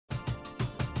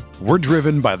We're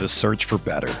driven by the search for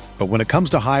better. But when it comes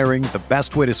to hiring, the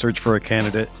best way to search for a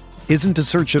candidate isn't to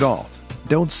search at all.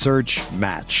 Don't search,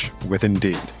 match with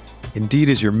Indeed. Indeed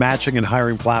is your matching and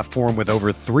hiring platform with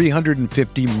over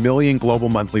 350 million global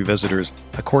monthly visitors,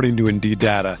 according to Indeed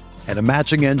data, and a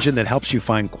matching engine that helps you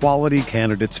find quality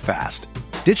candidates fast.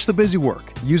 Ditch the busy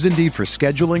work. Use Indeed for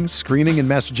scheduling, screening, and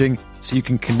messaging so you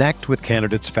can connect with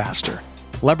candidates faster.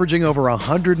 Leveraging over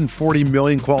 140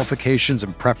 million qualifications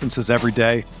and preferences every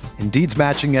day, Indeed's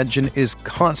matching engine is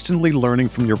constantly learning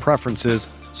from your preferences,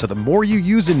 so the more you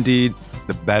use Indeed,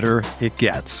 the better it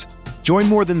gets. Join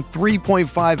more than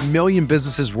 3.5 million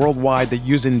businesses worldwide that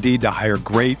use Indeed to hire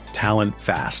great talent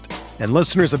fast. And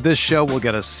listeners of this show will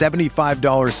get a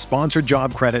 $75 sponsored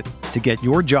job credit to get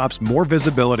your jobs more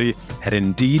visibility at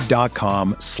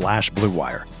Indeed.com/Blue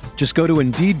Wire. Just go to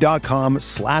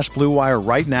Indeed.com/Blue Wire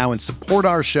right now and support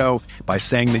our show by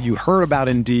saying that you heard about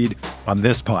Indeed on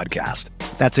this podcast.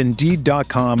 That's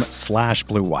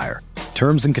Indeed.com/Blue Wire.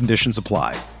 Terms and conditions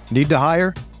apply. Need to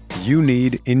hire? You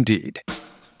need Indeed.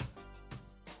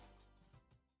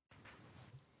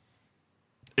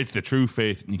 It's the True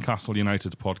Faith Newcastle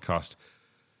United podcast.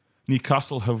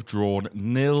 Newcastle have drawn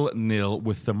 0-0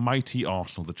 with the mighty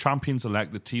Arsenal, the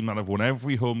champions-elect, the team that have won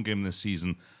every home game this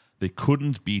season. They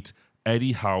couldn't beat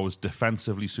Eddie Howe's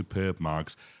defensively superb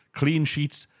marks. Clean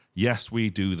sheets, yes,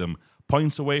 we do them.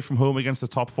 Points away from home against the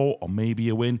top four, or maybe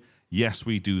a win, yes,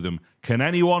 we do them. Can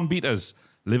anyone beat us?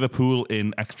 Liverpool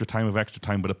in extra time,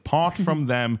 but apart from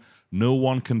them, no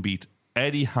one can beat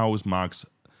Eddie Howe's marks.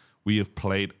 We have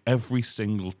played every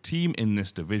single team in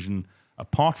this division,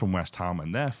 apart from West Ham,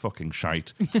 and they're fucking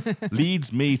shite.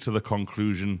 Leads me to the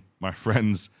conclusion, my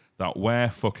friends, that we're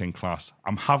fucking class.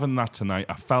 I'm having that tonight.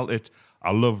 I felt it.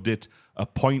 I loved it. A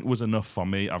point was enough for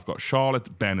me. I've got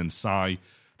Charlotte, Ben, and Si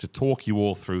to talk you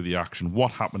all through the action,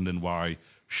 what happened and why.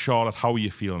 Charlotte, how are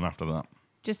you feeling after that?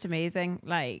 Just amazing.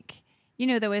 Like, you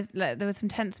know, there was some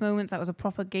tense moments. That was a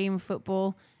proper game of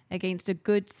football against a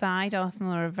good side.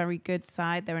 Arsenal are a very good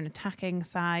side. They're an attacking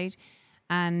side.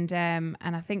 And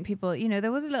I think people, you know,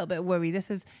 there was a little bit of worry.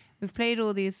 We've played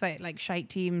all these like shite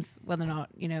teams. Well, they're not,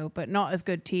 you know, but not as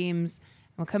good teams.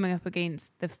 And we're coming up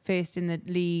against the first in the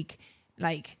league.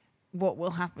 Like, what will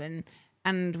happen?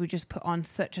 And we just put on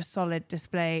such a solid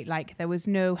display. Like, there was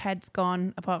no heads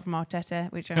gone apart from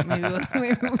Arteta, which maybe we'll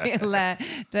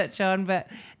touch on. But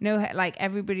no, like,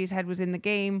 everybody's head was in the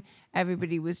game.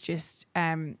 Everybody was just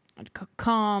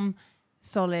calm,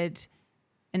 solid,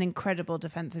 an incredible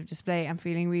defensive display. I'm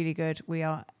feeling really good. We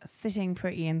are sitting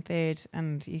pretty in third.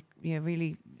 And you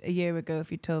really, a year ago,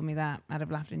 if you told me that, I'd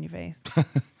have laughed in your face.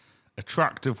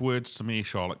 Attractive words to me,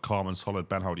 Charlotte. Calm and solid.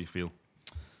 Ben, how do you feel?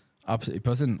 Absolutely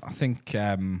buzzing. I think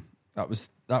that was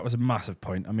a massive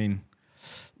point. I mean,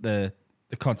 the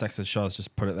context that Charles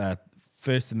just put it there.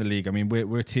 First in the league. I mean,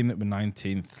 we're a team that were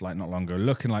 19th like not long ago,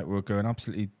 looking like we were going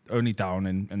absolutely only down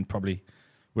and probably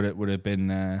would have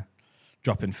been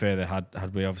dropping further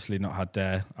had we obviously not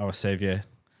had our saviour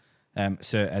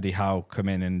Sir Eddie Howe come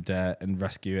in and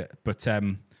rescue it. But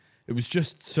it was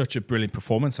just such a brilliant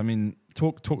performance. I mean,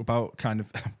 talk about kind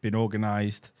of being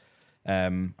organised. I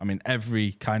mean,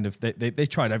 every kind of they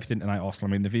tried everything tonight, Arsenal.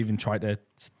 I mean, they've even tried to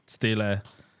steal a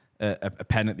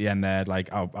pen at the end there,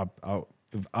 like out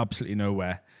of absolutely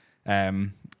nowhere.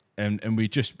 And we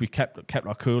kept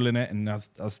our cool in it, and as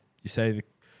you say, the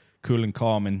cool and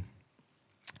calm. And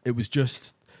it was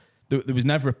just there was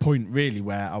never a point really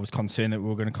where I was concerned that we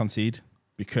were going to concede,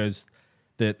 because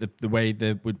the way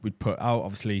we'd put out,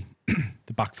 obviously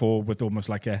the back four with almost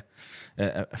like a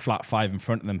flat five in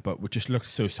front of them, but we just looked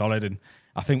so solid. And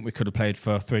I think we could have played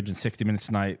for 360 minutes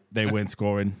tonight. They weren't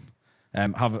scoring.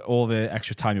 Have all the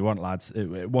extra time you want, lads.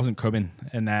 It wasn't coming.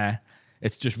 And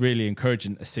it's just really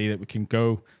encouraging to see that we can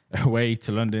go away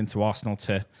to London, to Arsenal,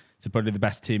 to probably the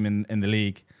best team in the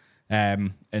league,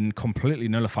 and completely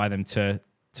nullify them to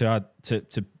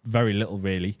very little,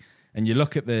 really. And you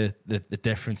look at the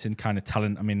difference in kind of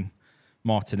talent. I mean,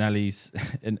 Martinelli's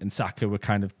and Saka were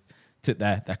kind of took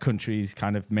their country's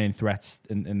kind of main threats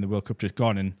in the World Cup just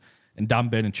gone, and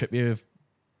Danburn and Trippier have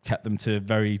kept them to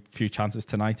very few chances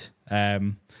tonight.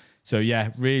 So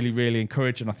yeah, really, really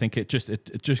encouraging. I think it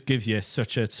just gives you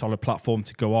such a solid platform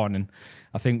to go on, and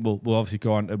I think we'll obviously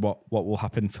go on to what will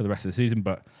happen for the rest of the season.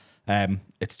 But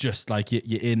it's just like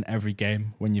you're in every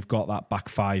game when you've got that back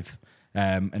five.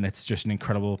 And it's just an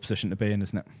incredible position to be in,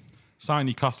 isn't it?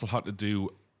 Newcastle had to do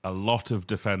a lot of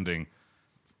defending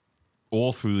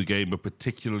all through the game, but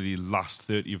particularly last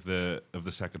 30 of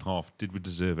the second half. Did we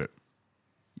deserve it?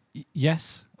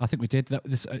 Yes, I think we did.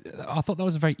 I thought that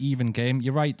was a very even game.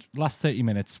 You're right. Last 30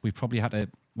 minutes, we probably had to.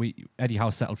 Eddie Howe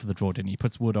settled for the draw, didn't he? He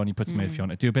puts Wood on, he puts Murphy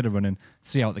on it, do a bit of running,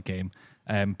 see out the game.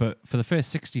 But for the first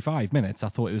 65 minutes, I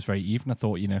thought it was very even. I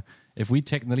thought, if we'd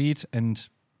taken the lead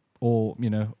or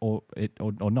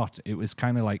not, it was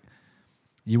kind of like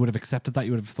you would have accepted that.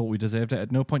 You would have thought we deserved it.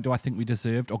 At no point do I think we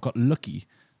deserved or got lucky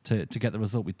to get the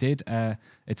result we did.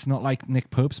 It's not like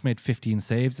Nick Pope's made 15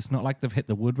 saves. It's not like they've hit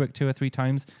the woodwork 2 or 3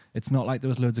 times. It's not like there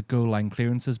was loads of goal line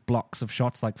clearances, blocks of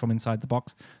shots like from inside the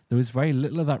box. There was very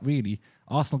little of that, really.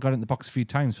 Arsenal got in the box a few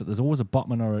times, but there's always a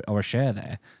Botman or a Share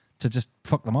there to just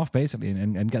fuck them off, basically,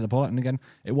 and get the ball out. And again,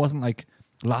 it wasn't like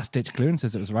last-ditch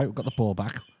clearances. It was, right, we've got the ball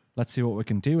back. Let's see what we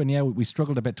can do. And yeah, we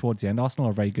struggled a bit towards the end. Arsenal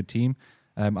are a very good team.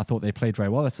 I thought they played very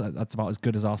well. That's about as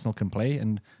good as Arsenal can play,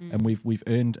 and we've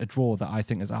earned a draw that I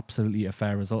think is absolutely a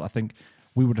fair result. I think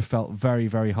we would have felt very,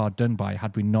 very hard done by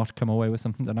had we not come away with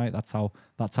something tonight. That's how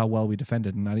well we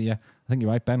defended. And I think you're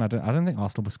right, Ben. I don't think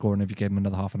Arsenal was scoring if you gave them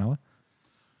another half an hour.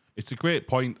 It's a great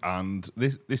point, and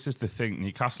this is the thing.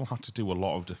 Newcastle had to do a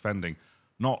lot of defending.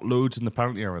 Not loads in the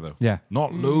penalty area, though. Yeah.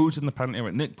 Not loads in the penalty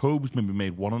area. Nick Pope's maybe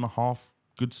made 1.5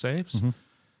 good saves. Mm-hmm.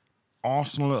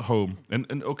 Arsenal at home,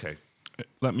 and okay.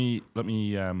 Let me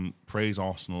praise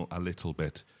Arsenal a little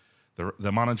bit.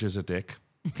 The manager's a dick.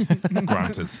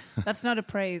 Granted. That's not a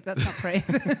praise. That's not praise.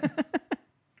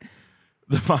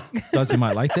 Does you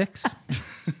might like dicks?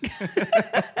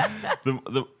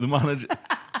 The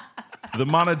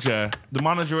manager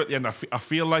at the end, I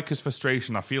feel like his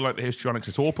frustration, I feel like the histrionics,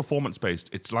 it's all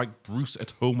performance-based. It's like Bruce at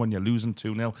home when you're losing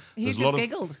 2-0. He just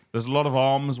giggled. There's a lot of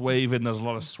arms waving, there's a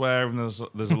lot of swearing, there's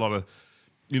a lot of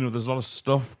there's a lot of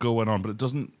stuff going on, but it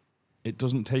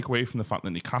doesn't take away from the fact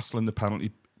that Newcastle in the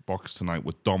penalty box tonight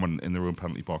were dominant in their own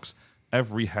penalty box.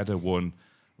 Every header won.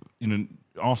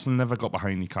 Arsenal never got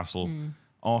behind Newcastle.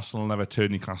 Arsenal never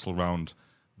turned Newcastle round.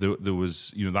 There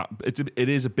was, that it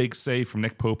is a big save from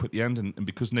Nick Pope at the end, and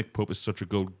because Nick Pope is such a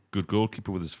good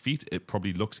goalkeeper with his feet, it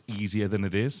probably looks easier than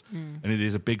it is, and it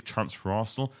is a big chance for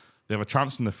Arsenal. They have a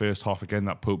chance in the first half again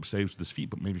that Pope saves with his feet,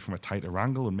 but maybe from a tighter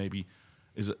angle, and maybe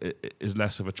is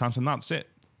less of a chance, and that's it.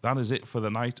 That is it for the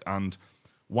night. And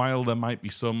while there might be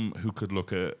some who could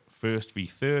look at first v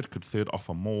third, could third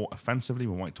offer more offensively,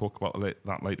 we might talk about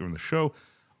that later in the show,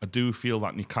 I do feel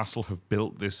that Newcastle have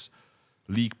built this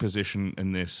league position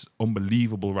and this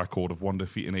unbelievable record of 1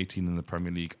 defeat in 18 in the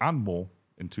Premier League and more,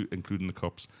 including the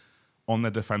Cups, on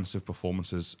their defensive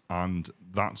performances, and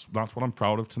that's what I'm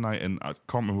proud of tonight. And I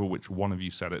can't remember which one of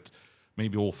you said it,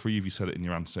 maybe all 3 of you said it in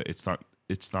your answer. It's that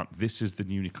this is the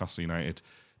new Newcastle United,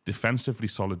 defensively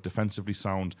solid, defensively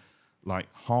sound, like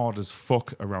hard as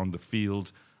fuck around the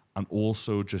field, and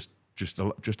also just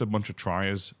a bunch of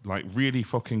triers, like really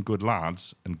fucking good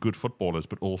lads and good footballers,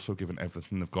 but also given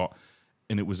everything they've got.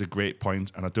 And it was a great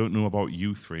point. And I don't know about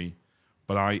you 3,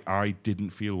 but I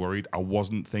didn't feel worried. I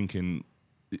wasn't thinking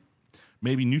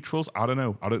maybe neutrals. I don't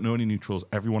know. I don't know any neutrals.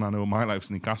 Everyone I know in my life's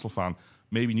a Newcastle fan.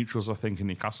 Maybe neutrals are thinking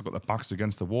Newcastle got their backs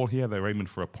against the wall here. They're aiming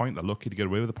for a point. They're lucky to get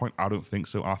away with a point. I don't think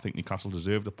so. I think Newcastle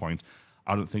deserved a point.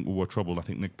 I don't think we were troubled. I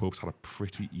think Nick Pope's had a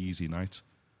pretty easy night.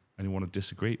 Anyone to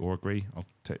disagree or agree? I'll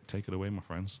take it away, my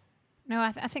friends. No,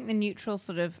 I think the neutral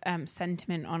sort of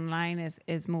sentiment online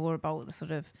is more about the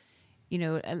sort of,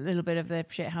 a little bit of the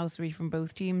shithousery from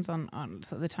both teams on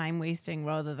sort of the time wasting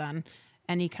rather than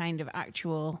any kind of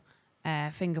actual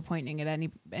finger pointing at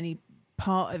any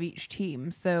part of each team.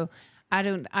 So I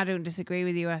don't disagree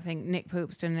with you. I think Nick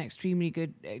Pope's done an extremely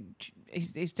good.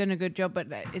 He's done a good job, but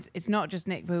it's not just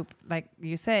Nick Pope, like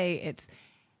you say.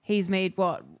 He made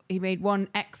one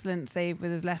excellent save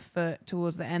with his left foot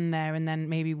towards the end there, and then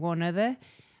maybe one other.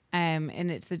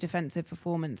 And it's the defensive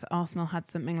performance. Arsenal had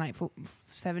something like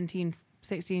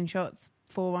 16 shots,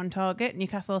 4 on target.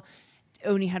 Newcastle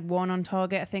only had 1 on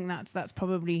target. I think that's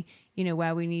probably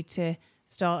where we need to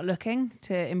start looking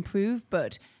to improve.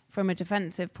 But from a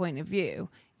defensive point of view,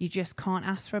 you just can't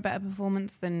ask for a better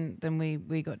performance than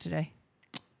we got today.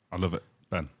 I love it,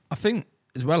 Ben. I think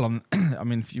as well.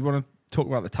 If you want to talk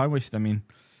about the time wasted,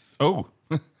 do I?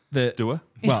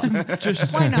 Well,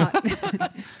 just why not?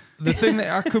 The thing that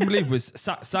I couldn't believe was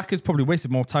Saka's probably wasted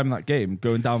more time in that game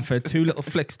going down for 2 little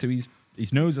flicks to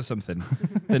his nose or something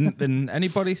than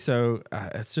anybody. So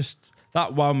it's just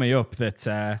that wound me up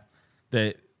that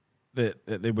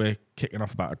they were kicking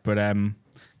off about it. But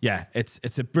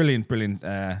it's a brilliant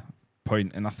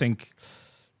point, and I think,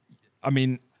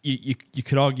 you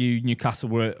could argue Newcastle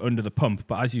were under the pump,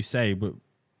 but as you say,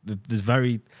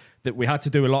 that we had to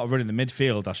do a lot of running in the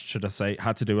midfield.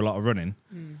 Had to do a lot of running,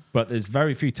 but there's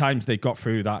very few times they got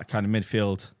through that kind of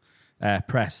midfield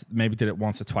press. Maybe did it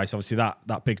once or twice. Obviously,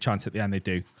 that big chance at the end they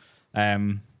do.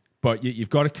 But you've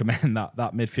got to commend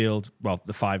that midfield. Well,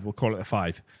 the five. We'll call it the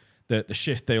five. The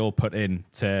shift they all put in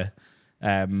to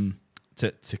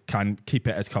kind of keep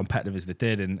it as competitive as they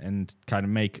did, and kind of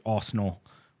make Arsenal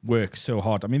work so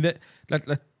hard. I mean,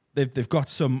 they've got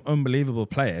some unbelievable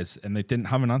players, and they didn't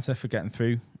have an answer for getting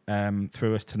through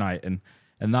us tonight. And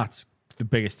that's the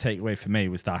biggest takeaway for me,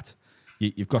 was that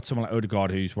you've got someone like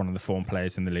Odegaard, who's one of the form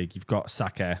players in the league. You've got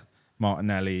Saka,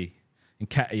 Martinelli, and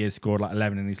Nketiah has scored like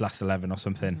 11 in his last 11 or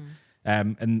something.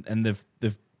 And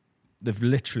they've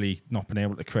literally not been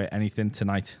able to create anything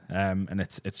tonight. And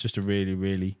it's just a really,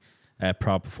 really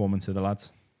proud performance of the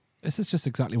lads. This is just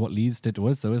exactly what Leeds did to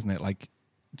us, though, isn't it? Like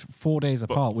 4 days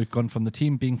apart, we've gone from the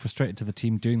team being frustrated to the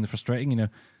team doing the frustrating. You know,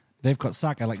 they've got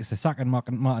Saka, like I say, Saka and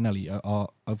Martinelli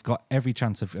have got every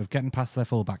chance of getting past their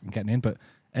fullback and getting in. But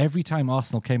every time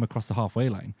Arsenal came across the halfway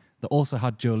line, they also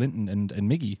had Joe Linton and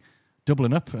Miggy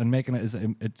doubling up and making it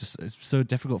it's so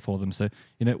difficult for them. So,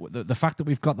 you know, the fact that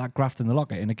we've got that graft in the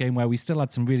locker in a game where we still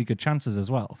had some really good chances as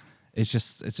well, it's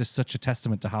just such a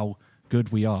testament to how good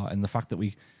we are, and the fact that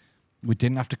we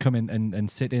didn't have to come in and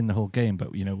sit in the whole game,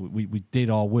 but you know, we did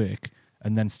our work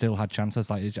and then still had chances.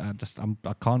 Like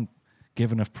I can't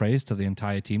give enough praise to the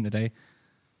entire team today.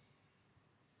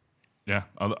 Yeah,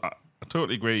 I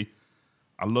totally agree.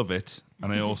 I love it,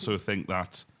 and I also think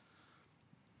that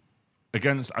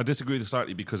I disagree with you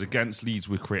slightly, because against Leeds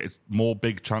we created more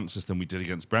big chances than we did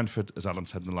against Brentford. As Adam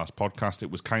said in the last podcast,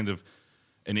 it was kind of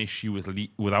an issue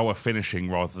with our finishing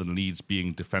rather than Leeds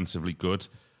being defensively good.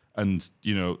 And,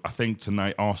 you know, I think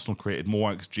tonight Arsenal created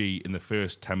more XG in the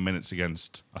first 10 minutes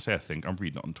against... I think, I'm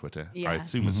reading it on Twitter. Yeah. I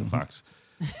assume it's a fact.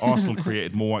 Arsenal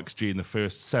created more XG in the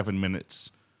first 7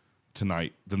 minutes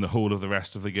tonight than the whole of the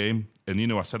rest of the game. And, you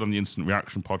know, I said on the Instant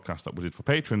Reaction podcast that we did for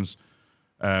patrons,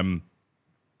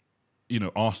 you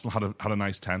know, Arsenal had a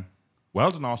nice 10. Well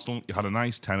done, Arsenal. You had a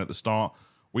nice 10 at the start.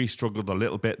 We struggled a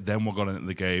little bit, then we got into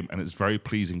the game, and it's very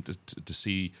pleasing to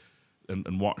see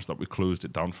and watch that we closed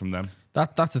it down from them.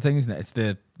 That's the thing, isn't it? It's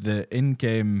the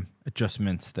in-game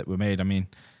adjustments that were made. I mean,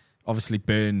 obviously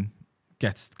Burn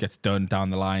gets done down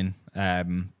the line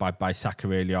by Saka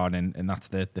early on, and that's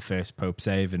the first Pope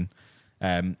save.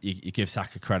 And you give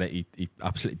Saka credit; he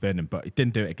absolutely burned him, but he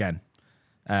didn't do it again.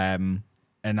 And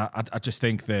I just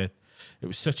think that it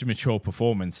was such a mature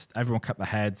performance. Everyone kept their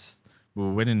heads. We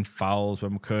were winning fouls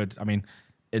when we could. I mean,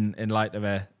 in light of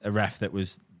a ref that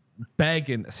was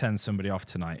begging to send somebody off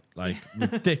tonight, like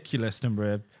ridiculous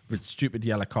number of stupid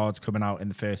yellow cards coming out in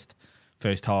the first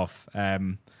half.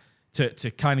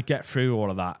 To kind of get through all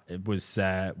of that,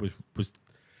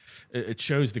 it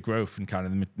shows the growth and kind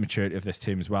of the maturity of this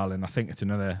team as well. And I think it's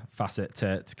another facet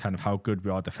to kind of how good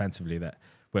we are defensively, that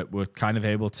we're kind of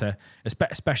able to,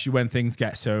 especially when things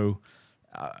get so.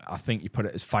 I think you put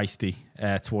it as feisty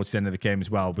towards the end of the game as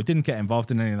well. We didn't get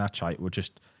involved in any of that shite. We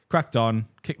just cracked on,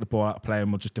 kicked the ball out of play,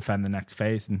 and we'll just defend the next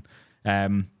phase.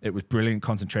 And it was brilliant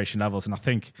concentration levels. And I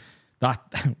think that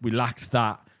we lacked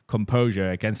that composure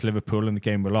against Liverpool in the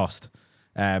game we lost.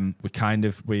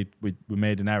 We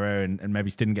made an error and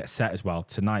maybe didn't get set as well.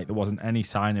 Tonight, there wasn't any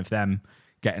sign of them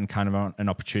getting kind of an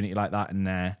opportunity like that.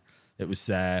 And it was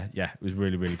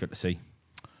really, really good to see.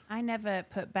 I never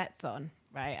put bets on.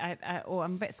 Right,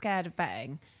 I'm a bit scared of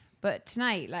betting, but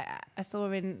tonight, like I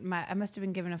saw I must have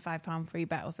been given a £5 free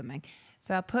bet or something.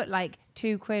 So I put like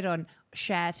 £2 on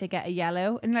Cher to get a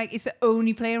yellow, and like it's the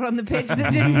only player on the pitch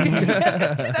that didn't get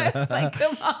it tonight. I was like,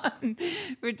 come on,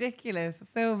 ridiculous!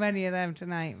 So many of them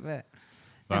tonight, but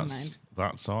never mind.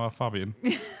 That's our Fabian.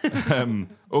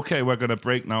 Okay, we're going to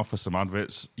break now for some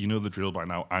adverts. You know the drill by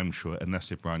now, I'm sure, unless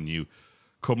you're brand new.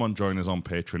 Come on, join us on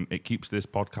Patreon. It keeps this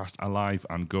podcast alive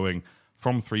and going.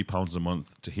 From £3 a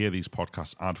month to hear these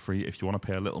podcasts ad-free. If you want to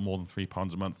pay a little more than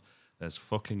 £3 a month, there's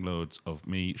fucking loads of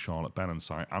me, Charlotte, Ben and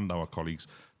Si and our colleagues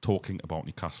talking about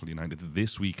Newcastle United.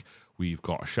 This week, we've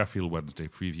got a Sheffield Wednesday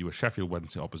preview, a Sheffield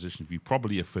Wednesday opposition review,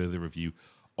 probably a further review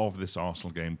of this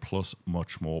Arsenal game, plus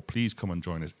much more. Please come and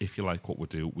join us if you like what we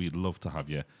do. We'd love to have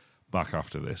you back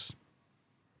after this.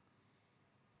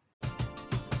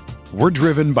 We're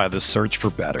driven by the search for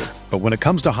better. But when it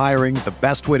comes to hiring, the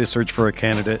best way to search for a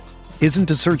candidate isn't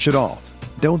to search at all.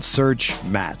 Don't search,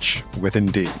 match with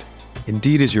Indeed.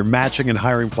 Indeed is your matching and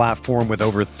hiring platform with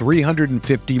over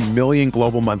 350 million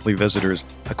global monthly visitors,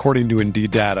 according to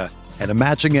Indeed data, and a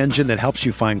matching engine that helps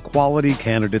you find quality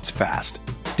candidates fast.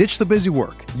 Ditch the busy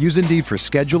work. Use Indeed for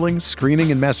scheduling,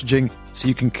 screening, and messaging so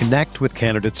you can connect with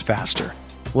candidates faster.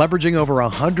 Leveraging over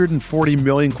 140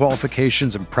 million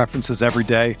qualifications and preferences every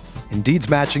day, Indeed's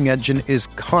matching engine is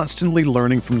constantly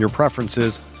learning from your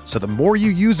preferences So the more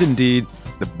you use Indeed,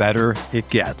 the better it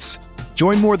gets.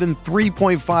 Join more than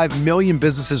 3.5 million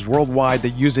businesses worldwide that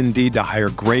use Indeed to hire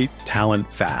great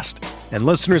talent fast. And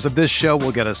listeners of this show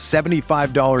will get a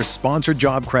 $75 sponsored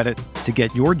job credit to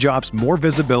get your jobs more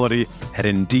visibility at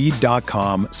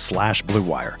Indeed.com/Blue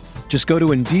Wire. Just go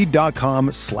to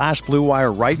Indeed.com/Blue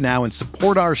Wire right now and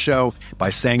support our show by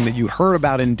saying that you heard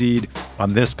about Indeed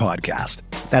on this podcast.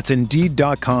 That's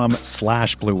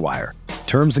Indeed.com/Blue Wire.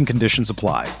 Terms and conditions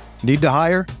apply. Need to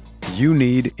hire? You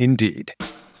need Indeed.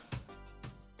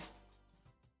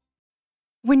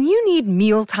 When you need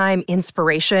mealtime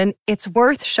inspiration, it's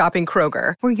worth shopping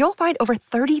Kroger, where you'll find over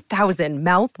 30,000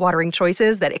 mouth-watering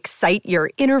choices that excite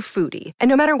your inner foodie. And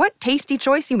no matter what tasty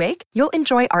choice you make, you'll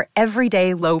enjoy our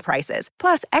everyday low prices,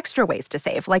 plus extra ways to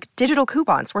save, like digital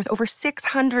coupons worth over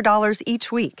 $600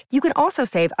 each week. You can also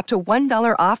save up to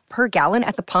 $1 off per gallon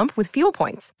at the pump with fuel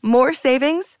points. More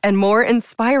savings and more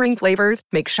inspiring flavors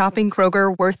make shopping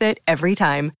Kroger worth it every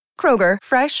time. Kroger,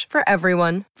 fresh for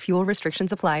everyone. Fuel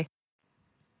restrictions apply.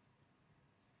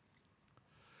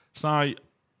 Si,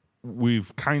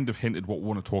 we've kind of hinted what we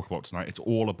want to talk about tonight. It's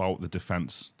all about the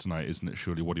defence tonight, isn't it,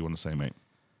 Shirley? What do you want to say, mate?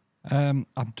 I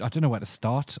don't know where to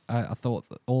start. I thought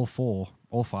that all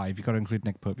five, you've got to include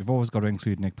Nick Pope. You've always got to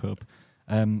include Nick Pope.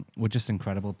 Were just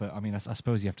incredible. But, I mean, I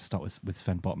suppose you have to start with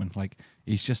Sven Botman. Like,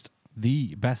 he's just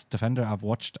the best defender I've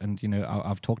watched. And, you know,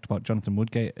 I've talked about Jonathan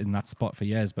Woodgate in that spot for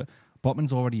years. But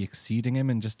Botman's already exceeding him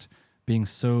and just being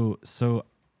so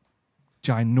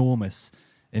ginormous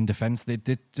in defence. They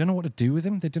don't know what to do with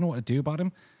him. They don't know what to do about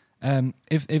him.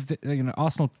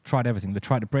 Arsenal tried everything. They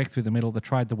tried to break through the middle. They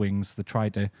tried the wings. They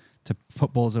tried to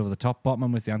put balls over the top.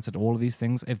 Botman was the answer to all of these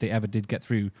things. If they ever did get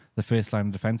through the first line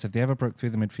of defence, if they ever broke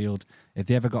through the midfield, if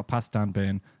they ever got past Dan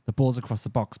Burn, the ball's across the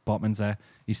box, Botman's there.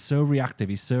 He's so reactive.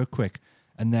 He's so quick.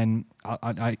 And then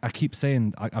I keep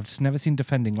saying, I've just never seen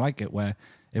defending like it, where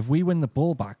if we win the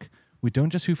ball back, we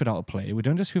don't just hoof it out of play. We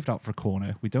don't just hoof it out for a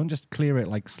corner. We don't just clear it,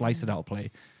 like slice it out of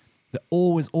play. There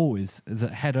always is a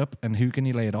head up, and who can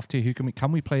you lay it off to? Who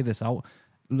can we play this out?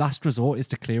 Last resort is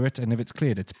to clear it, and if it's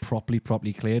cleared, it's properly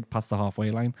cleared past the halfway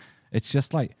line. It's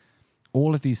just like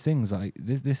all of these things. Like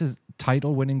this is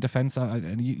title-winning defense.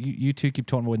 And you two keep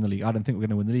talking about winning the league. I don't think we're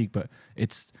going to win the league, but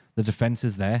it's the defense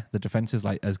is there. The defense is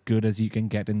like as good as you can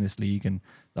get in this league, and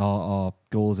our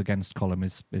goals against column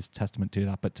is testament to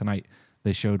that. But tonight,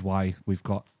 they showed why we've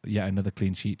got yet another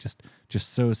clean sheet.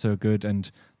 Just so good. And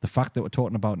the fact that we're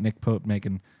talking about Nick Pope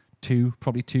making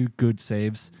probably two good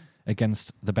saves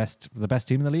against the best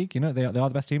team in the league. You know, they are the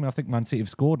best team. I think Man City have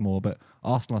scored more, but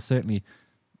Arsenal are certainly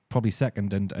probably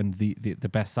second and the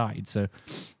best side. So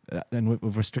then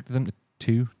we've restricted them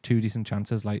to two decent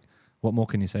chances. Like, what more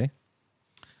can you say?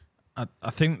 I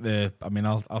think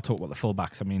I'll talk about the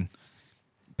fullbacks. I mean,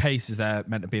 pace is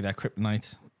meant to be their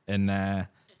kryptonite, and the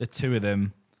two of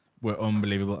them were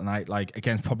unbelievable tonight. Like,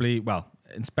 against probably,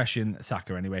 especially in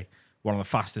Saka anyway, one of the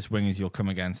fastest wingers you'll come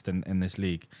against in this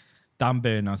league. Dan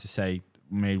Burn, as I say,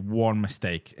 made one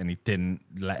mistake and he didn't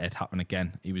let it happen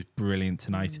again. He was brilliant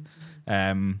tonight.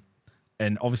 And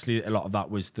obviously a lot of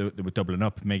that was they were doubling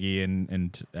up. Miggy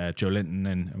and Joe Linton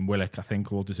and Willock, I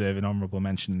think, all deserve an honourable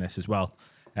mention in this as well,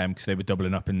 because they were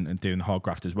doubling up and doing the hard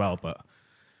graft as well. But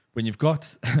when you've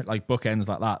got like bookends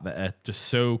like that are just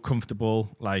so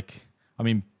comfortable, like, I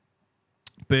mean,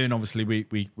 Burn, obviously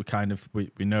we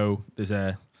know there's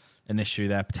an issue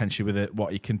there potentially with it,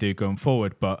 what he can do going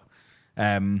forward, but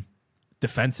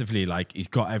defensively, like, he's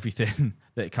got everything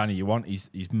that kind of you want.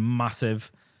 He's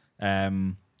massive.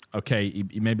 Okay,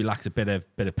 he maybe lacks a bit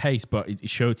of pace, but he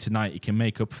showed tonight he can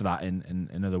make up for that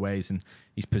in other ways, and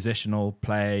he's positional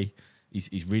play.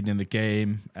 He's reading the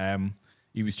game.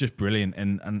 He was just brilliant,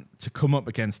 and to come up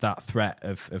against that threat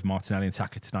of Martinelli and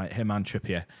Saka tonight, him and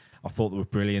Trippier, I thought they were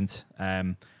brilliant.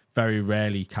 Very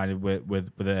rarely kind of were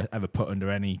they ever put under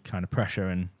any kind of pressure,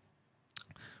 and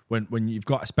when you've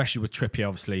got, especially with Trippier,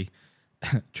 obviously,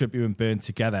 Trippier and Burn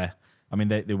together, I mean,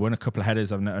 they won a couple of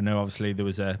headers. I know obviously there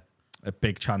was a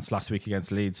big chance last week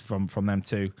against Leeds from them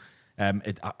too.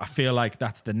 I feel like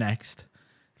that's the next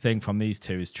thing from these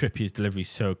two is Trippier's delivery is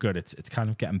so good. It's kind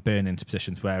of getting Burn into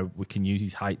positions where we can use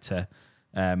his height to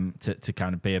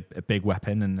kind of be a big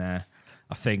weapon. And I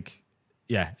think,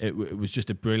 it was just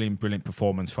a brilliant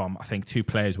performance from, I think, two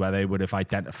players where they would have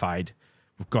identified,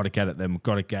 we've got to get at them, we've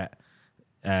got to get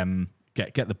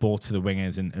the ball to the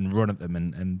wingers and run at them,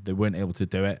 and they weren't able to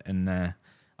do it. And I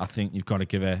think you've got to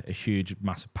give a huge,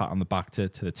 massive pat on the back to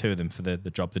the two of them for the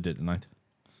job they did tonight.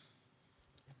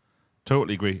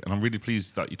 Totally agree. And I'm really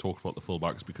pleased that you talked about the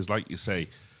fullbacks, because, like you say,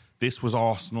 this was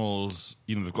Arsenal's,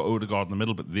 they've got Odegaard in the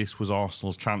middle, but this was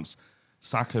Arsenal's chance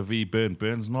Saka v Burn.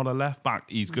 Burn's not a left back.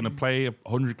 He's going to play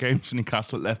 100 games for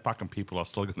Newcastle at left back, and people are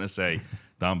still going to say,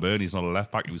 Dan Burn, he's not a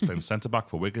left back. He was playing centre back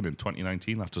for Wigan in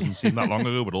 2019. That doesn't seem that long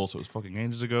ago, but also it was fucking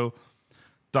ages ago.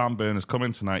 Dan Burn has come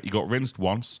in tonight. He got rinsed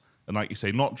once, and like you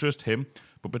say, not just him,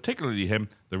 but particularly him,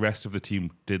 the rest of the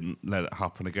team didn't let it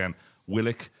happen again.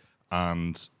 Willock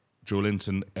and Joe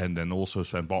Linton, and then also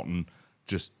Sven Botman,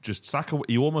 just Saka,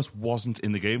 he almost wasn't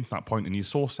in the game at that point, and you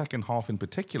saw second half in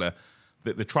particular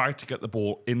that they tried to get the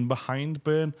ball in behind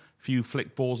Burn, few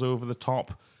flick balls over the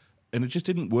top, and it just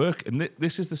didn't work. And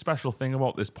this is the special thing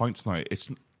about this point tonight.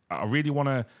 I really want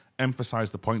to emphasise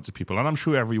the point to people, and I'm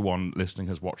sure everyone listening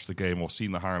has watched the game or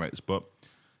seen the highlights, but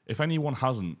if anyone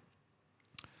hasn't,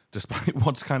 despite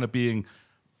what's kind of being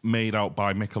made out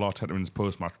by Mikel Arteta in his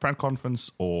post-match press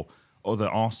conference or other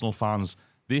Arsenal fans,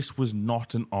 this was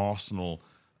not an Arsenal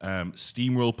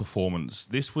steamroll performance.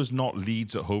 This was not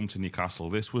Leeds at home to Newcastle.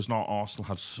 This was not Arsenal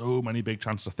had so many big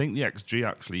chances. I think the XG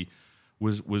actually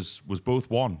was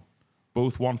both one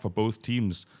for both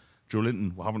teams. Joe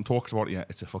Linton, we haven't talked about it yet.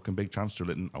 It's a fucking big chance, Joe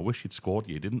Linton. I wish he'd scored.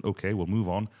 You didn't. Okay, we'll move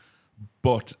on.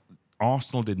 But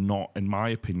Arsenal did not, in my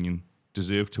opinion,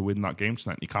 deserve to win that game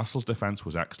tonight. Newcastle's defence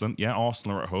was excellent. Yeah,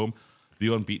 Arsenal are at home.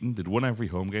 They're unbeaten. They'd won every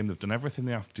home game. They've done everything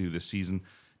they have to do this season.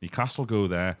 Newcastle go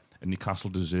there, and Newcastle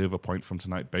deserve a point from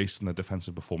tonight based on their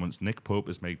defensive performance. Nick Pope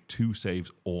has made 2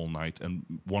 saves all night, and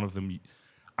one of them,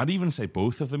 I'd even say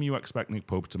both of them you expect Nick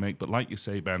Pope to make, but like you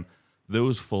say, Ben,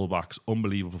 those fullbacks,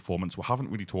 unbelievable performance. We haven't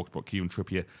really talked about Kieran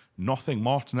Trippier. Nothing.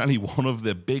 Martinelli, one of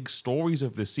the big stories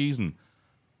of this season.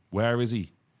 Where is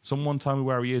he? Someone tell me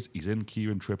where he is. He's in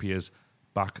Kieran Trippier's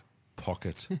back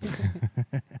pocket.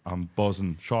 I'm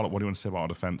buzzing. Charlotte, what do you want to say about our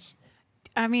defence?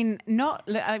 I mean,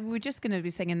 we're just going to be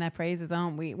singing their praises,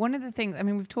 aren't we? One of the things, I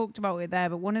mean, we've talked about it there,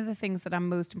 but one of the things that I'm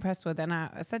most impressed with, and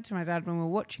I said to my dad when we were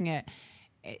watching it,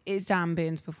 is Dan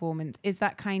Burn's performance. Is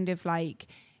that kind of like,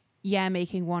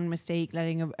 making one mistake,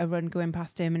 letting a run go in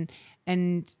past him,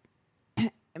 and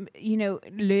you know,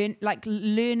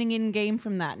 learning in game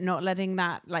from that, not letting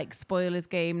that like spoil his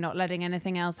game, not letting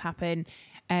anything else happen.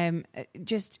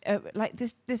 Like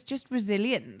this just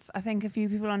resilience. I think a few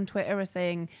people on Twitter are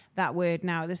saying that word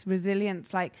now, this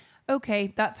resilience, like,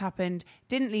 okay, that's happened,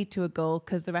 didn't lead to a goal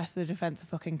because the rest of the defense are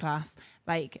fucking class.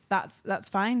 Like that's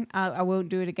fine. I won't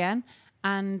do it again.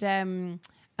 And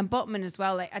Botman as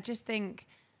well. Like I just think,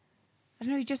 I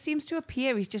don't know, he just seems to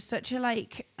appear. He's just such a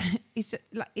he's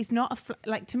not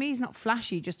to me, he's not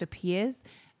flashy, he just appears,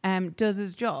 does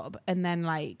his job, and then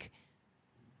you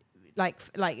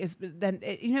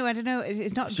know, I don't know.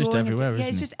 It's not. It's just everywhere.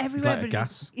 It's just everywhere. It's like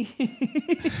gas.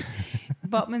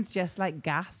 Botman's just like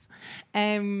gas.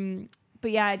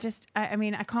 But yeah, I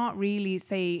mean, I can't really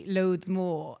say loads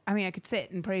more. I mean, I could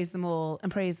sit and praise them all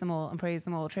and praise them all and praise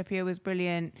them all. Trippier was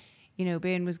brilliant. You know,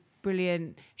 Byrne was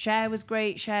brilliant. Cher was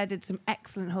great. Cher did some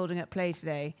excellent holding up play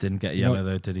today. Didn't get yellow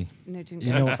though, did he? No, didn't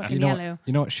get fucking yellow.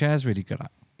 You know what Cher's really good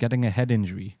at? Getting a head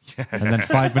injury, and then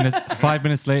 5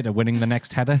 minutes later winning the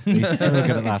next header. He's so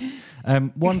good at that.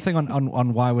 One thing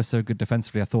on why we're so good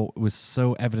defensively, I thought was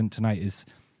so evident tonight is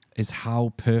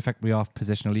how perfect we are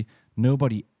positionally.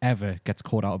 Nobody ever gets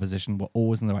caught out of position. We're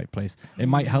always in the right place. It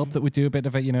might help that we do a bit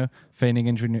of it, feigning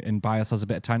injury and buy ourselves a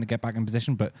bit of time to get back in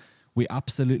position, but we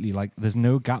absolutely, there's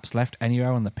no gaps left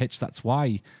anywhere on the pitch. That's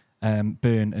why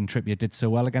Byrne and Trippier did so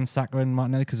well against Saka and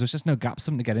Martinelli, because there's just no gaps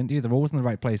for them to get into. They're always in the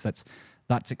right place.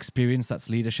 That's experience, that's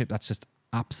leadership, that's just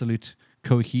absolute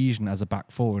cohesion as a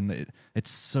back four, and it's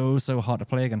so hard to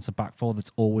play against a back four that's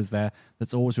always there,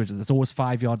 that's always rigid, that's always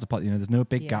 5 yards apart. There's no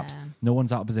big gaps, no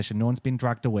one's out of position, no one's been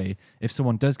dragged away. If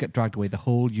someone does get dragged away, the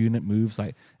whole unit moves.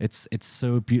 It's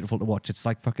so beautiful to watch. It's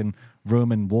like fucking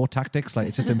Roman war tactics.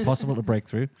 It's just impossible to break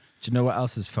through. Do you know what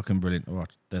else is fucking brilliant to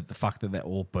watch? The fact that they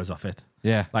all buzz off it.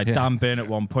 Yeah. Dan Byrne at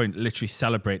one point literally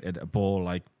celebrated a ball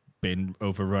being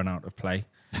overrun out of play.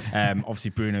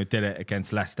 Obviously Bruno did it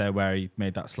against Leicester where he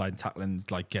made that sliding tackle and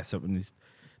gets up and he's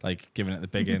giving it the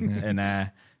big in.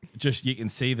 And just you can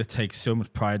see they take so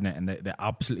much pride in it, and they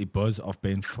absolutely buzz off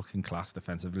being fucking class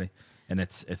defensively. And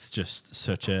it's just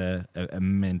such a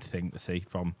mint thing to see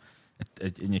from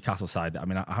a Newcastle side. I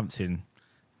mean, I haven't seen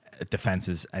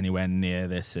defenses anywhere near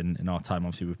this in our time.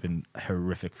 Obviously we've been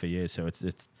horrific for years, so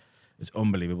it's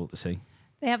unbelievable to see.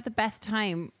 They have the best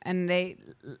time, and they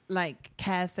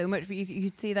care so much. But you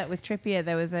could see that with Trippier.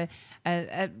 There was a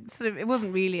sort of, it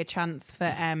wasn't really a chance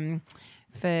for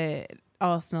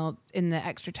Arsenal in the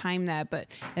extra time there, but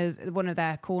it was one of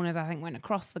their corners, I think, went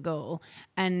across the goal,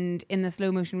 and in the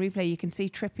slow motion replay you can see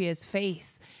Trippier's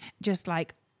face just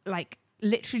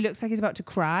literally looks like he's about to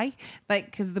cry,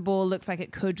 because the ball looks like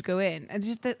it could go in. And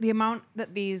just the amount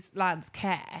that these lads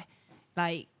care,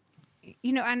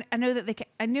 you know, and I know that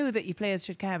I know that your players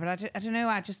should care, but I don't know.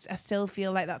 I still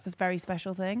feel like that's a very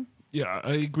special thing. Yeah,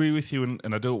 I agree with you,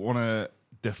 and I don't want to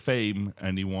defame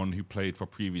anyone who played for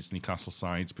previous Newcastle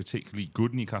sides, particularly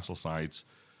good Newcastle sides.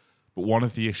 But one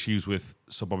of the issues with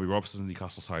Sir Bobby Robson's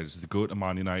Newcastle side is they go to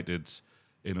Man United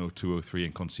in 02-03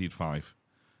 and concede 5.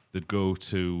 They'd go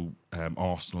to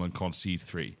Arsenal and concede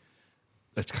 3.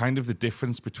 It's kind of the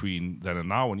difference between then and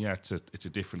now. And yeah, it's a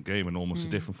different game and almost a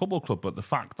different football club. But the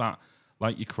fact that,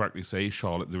 like you correctly say,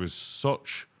 Charlotte, there is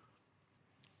such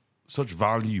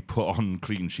value put on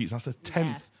clean sheets. That's the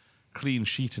 10th clean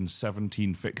sheet in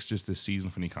 17 fixtures this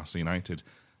season for Newcastle United.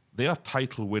 They are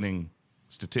title-winning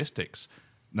statistics.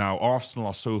 Now, Arsenal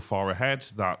are so far ahead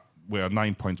that we're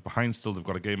 9 points behind still. They've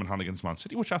got a game in hand against Man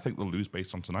City, which I think they'll lose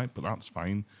based on tonight, but that's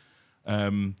fine.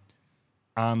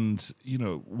 And, you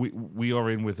know, we are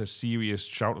in with a serious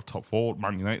shout of top 4.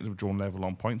 Man United have drawn level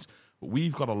on points. But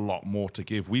we've got a lot more to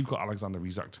give. We've got Alexander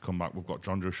Isak to come back. We've got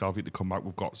John Joe Shelby to come back.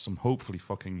 We've got some hopefully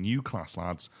fucking new class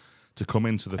lads to come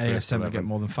into the first 11. ASM to get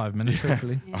more than 5 minutes,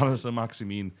 hopefully. Alison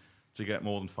Maximin to get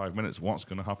more than 5 minutes. What's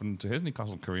going to happen to his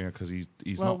Newcastle career? Because he's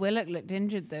well, not... Willock looked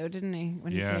injured, though, didn't he,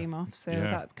 when he came off? So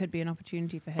that could be an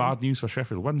opportunity for him. Bad news for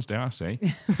Sheffield Wednesday, I say.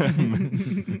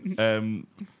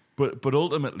 But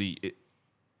ultimately,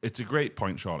 it's a great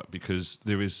point, Charlotte, because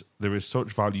there is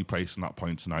such value placed in that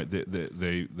point tonight.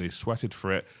 They sweated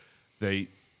for it. They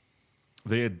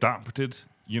adapted.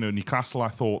 You know, Newcastle, I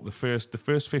thought the first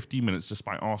 15 minutes,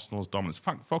 despite Arsenal's dominance, in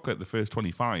fact, fuck it, the first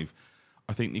 25,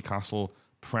 I think Newcastle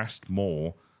pressed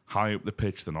more high up the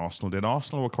pitch than Arsenal did.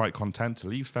 Arsenal were quite content to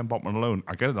leave Sven Botman alone.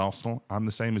 I get it, Arsenal. I'm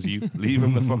the same as you. Leave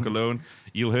him the fuck alone.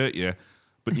 He'll hurt you.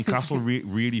 But Newcastle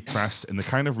really pressed, and they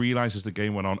kind of realised as the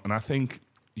game went on. And I think,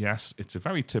 yes, it's a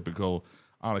very typical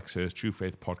Alex Hurst True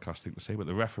Faith podcast thing to say, but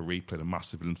the referee played a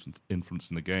massive influence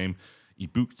in the game. He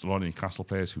booked a lot of Newcastle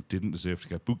players who didn't deserve to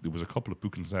get booked. There was a couple of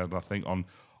bookings there that I think on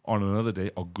another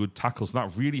day are good tackles.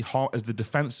 That really as the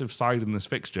defensive side in this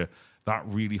fixture, that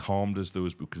really harmed us,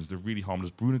 those bookings. They really harmed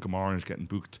us. Bruno Guimaraes getting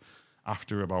booked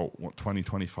after about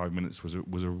 20-25 minutes was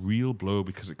a real blow,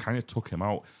 because it kind of took him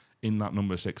out in that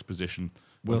number 6 position.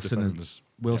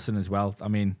 Wilson as well. I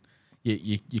mean,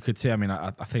 you could say, I mean,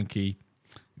 I think he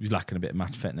was lacking a bit of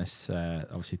match fitness,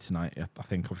 obviously tonight. I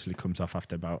think obviously comes off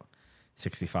after about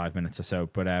 65 minutes or so.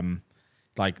 But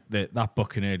like that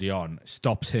booking early on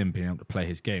stops him being able to play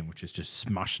his game, which is just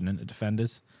smashing into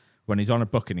defenders. When he's on a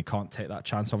booking, he can't take that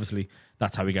chance. Obviously,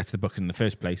 that's how he gets to the booking in the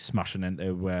first place, smashing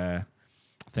into, I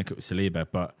think it was Saliba.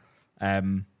 But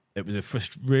it was a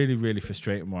really, really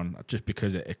frustrating one, just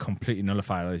because it completely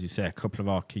nullified, as you say, a couple of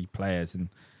our key players. And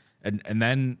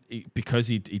then because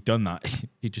he'd done that,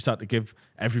 he just had to give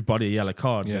everybody a yellow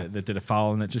card. Yeah. They did a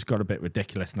foul, and it just got a bit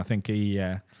ridiculous. And I think he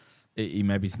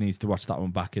maybe needs to watch that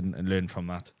one back and learn from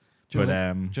that. Joe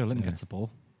Linton gets the ball.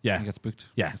 Yeah. He gets booked.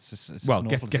 Yeah. It's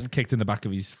gets kicked in the back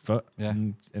of his foot. Yeah.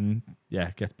 And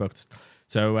gets booked.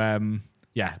 So,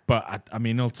 but I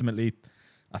mean, ultimately,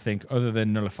 I think other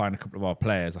than nullifying a couple of our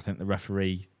players, I think the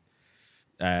referee,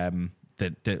 he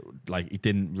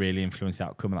didn't really influence the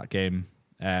outcome of that game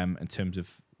in terms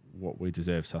of what we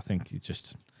deserve. So I think you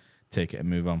just take it and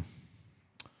move on.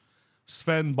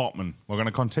 Sven Botman. We're going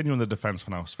to continue in the defence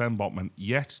for now. Sven Botman,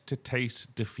 yet to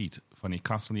taste defeat for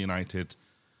Newcastle United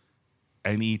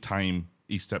any time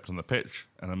he stepped on the pitch,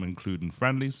 and I'm including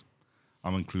friendlies,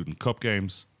 I'm including cup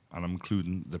games, and I'm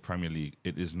including the Premier League.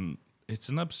 It's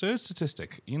an absurd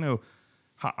statistic. You know,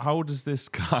 how does this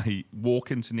guy walk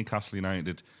into Newcastle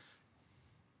United?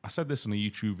 I said this on a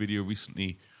YouTube video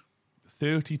recently.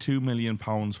 £32 million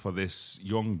for this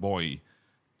young boy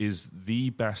is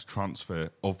the best transfer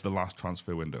of the last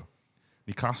transfer window.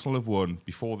 Newcastle have won,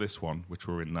 before this one, which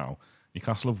we're in now,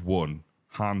 Newcastle have won,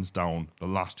 hands down, the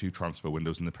last 2 transfer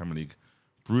windows in the Premier League.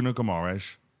 Bruno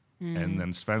Guimaraes and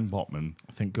then Sven Botman.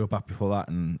 I think go back before that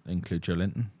and include Joe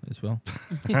Linton as well.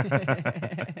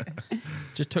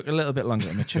 Just took a little bit longer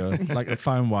to mature, like a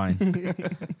fine wine.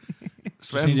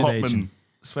 Sven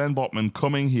Botman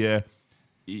coming here,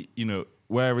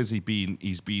 where has he been?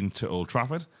 He's been to Old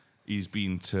Trafford. He's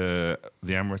been to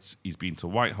the Emirates. He's been to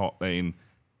White Hart Lane.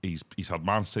 He's had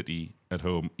Man City at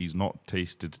home. He's not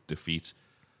tasted defeat.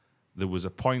 There was a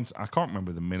point, I can't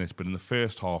remember the minute, but in the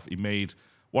first half, he made,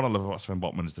 what I love about Sven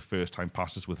Botman is the first time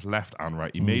passes with left and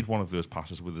right. He made one of those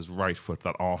passes with his right foot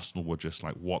that Arsenal were just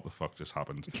like, what the fuck just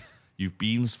happened? You've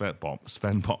been Sven Botman. It's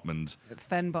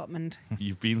Sven Botman.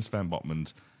 You've been Sven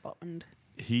Botman. Botman.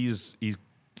 He's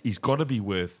got to be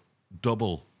worth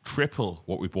double, triple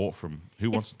what we bought from.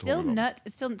 Who wants to talk about?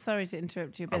 It's still, sorry to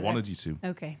interrupt you, but I wanted you to.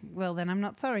 Okay, well then I'm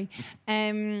not sorry.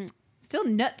 Still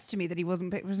nuts to me that he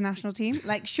wasn't picked for his national team.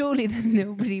 Like, surely there's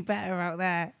nobody better out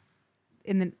there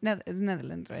in the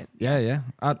Netherlands, right? Yeah.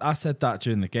 I said that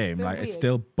during the game. So like, weird. it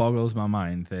still boggles my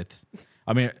mind that,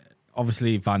 I mean,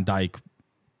 obviously Van Dijk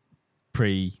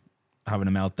having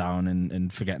a meltdown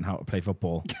and forgetting how to play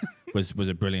football was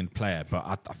a brilliant player. But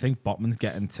I think Botman's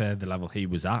getting to the level he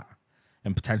was at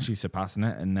and potentially surpassing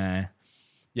it. And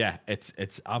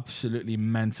it's absolutely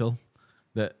mental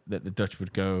that the Dutch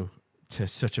would go to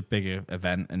such a big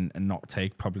event and not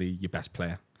take probably your best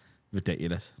player.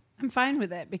 Ridiculous. I'm fine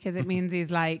with it because it means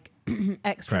he's like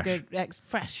extra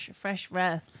Fresh. good,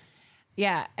 fresh.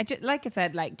 Yeah, like I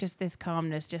said, like just this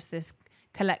calmness, just this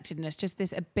collectedness, just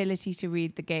this ability to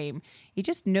read the game. He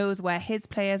just knows where his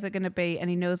players are going to be, and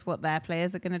he knows what their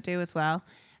players are going to do as well.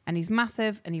 And he's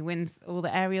massive, and he wins all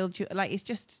the aerial. Like it's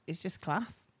just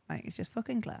class. Like it's just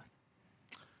fucking class.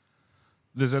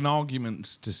 There's an argument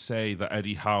to say that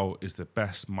Eddie Howe is the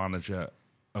best manager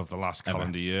of the last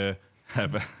calendar year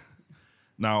ever.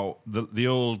 Now, the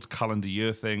old calendar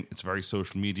year thing, it's very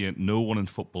social media. No one in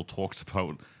football talks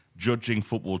about judging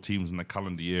football teams in the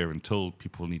calendar year until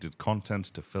people needed content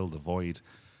to fill the void.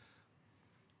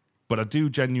 But I do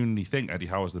genuinely think Eddie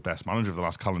Howe is the best manager of the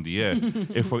last calendar year.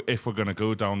 if we're going to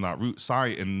go down that route, Si,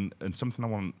 and something I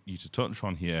want you to touch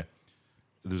on here,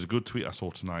 there's a good tweet I saw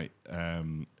tonight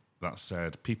that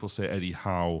said, people say Eddie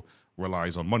Howe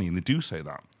relies on money, and they do say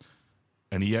that.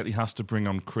 And yet he has to bring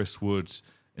on Chris Wood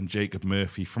and Jacob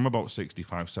Murphy from about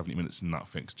 65, 70 minutes in that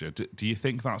fixture. Do you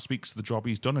think that speaks to the job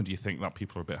he's done, and do you think that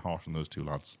people are a bit harsh on those two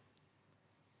lads?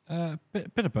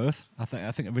 Bit of both. I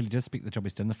think it really does speak to the job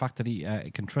he's done. The fact that he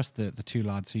can trust the two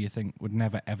lads who you think would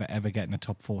never, ever get in a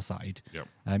top four side. Yep.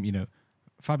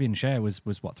 Fabian Schär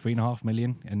was what, 3.5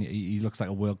 million, and he looks like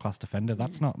a world-class defender.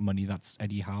 That's not money, that's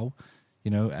Eddie Howe.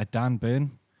 Dan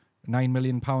Burn, £9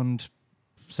 million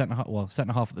centre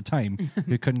half at the time,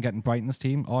 who couldn't get in Brighton's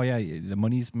team. Oh yeah, the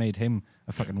money's made him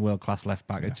a fucking world-class left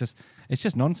back. Yeah. It's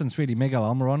just nonsense, really. Miguel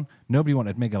Almiron, nobody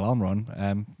wanted Miguel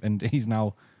Almiron, and he's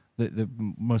now the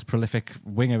most prolific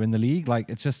winger in the league. Like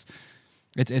it's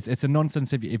a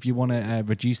nonsense if you want to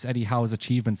reduce Eddie Howe's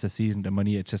achievements this season to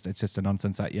money. It's just a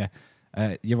nonsense.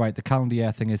 You're right. The calendar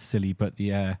year thing is silly, but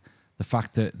the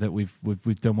fact that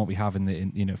we've done what we have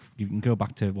you can go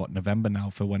back to November now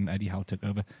for when Eddie Howe took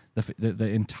over. The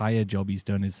entire job he's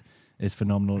done is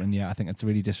phenomenal, and I think it's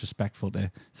really disrespectful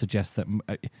to suggest that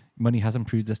money has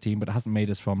improved this team, but it hasn't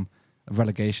made us from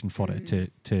relegation fodder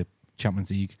to Champions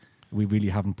League. We really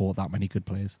haven't bought that many good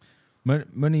players.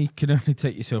 Money can only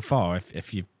take you so far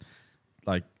if you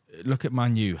like look at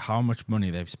Man U, how much money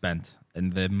they've spent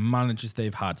and the managers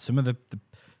they've had. Some of the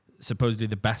supposedly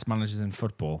the best managers in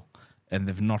football, and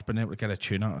they've not been able to get a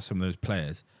tune out of some of those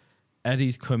players.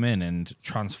 Eddie's come in and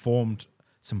transformed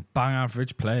some bang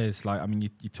average players. Like, I mean,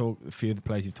 you talk a few of the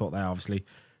players you've talked there. Obviously,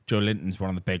 Joe Linton's one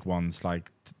of the big ones.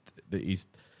 Like, he's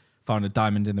found a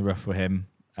diamond in the rough for him.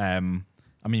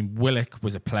 I mean, Willock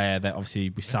was a player that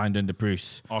obviously we signed under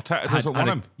Bruce. Arteta doesn't want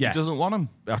him. Yeah. He doesn't want him.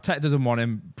 Arteta doesn't want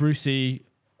him. Brucey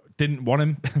didn't want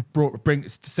him.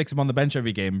 Sticks him on the bench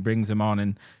every game, brings him on,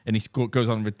 and he goes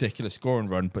on a ridiculous scoring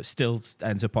run, but still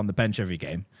ends up on the bench every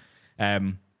game.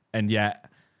 And yet,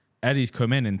 Eddie's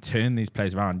come in and turned these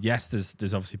players around. Yes,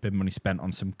 there's obviously been money spent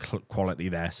on some quality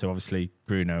there. So obviously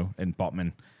Bruno and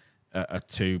Botman are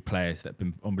two players that have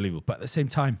been unbelievable. But at the same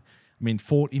time, I mean,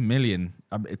 40 million,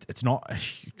 it's not a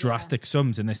drastic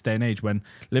sums in this day and age when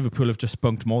Liverpool have just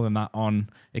spunked more than that on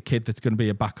a kid that's going to be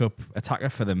a backup attacker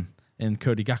for them in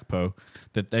Cody Gakpo,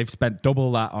 that they've spent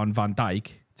double that on Van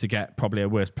Dijk to get probably a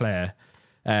worse player.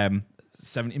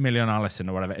 70 million on Alisson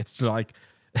or whatever. It's like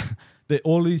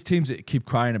all these teams that keep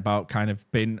crying about kind of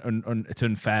being it's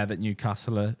unfair that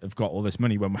Newcastle have got all this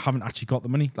money when we haven't actually got the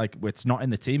money. Like, it's not in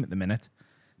the team at the minute.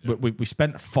 But we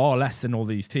spent far less than all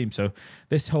these teams. So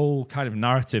this whole kind of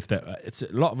narrative that it's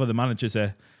a lot of other managers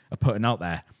are putting out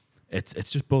there, it's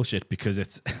just bullshit, because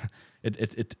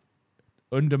it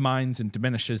undermines and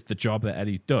diminishes the job that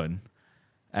Eddie's done.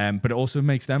 But it also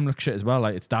makes them look shit as well.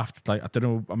 Like, it's daft. Like, I don't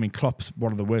know. I mean, Klopp's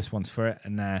one of the worst ones for it,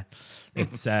 and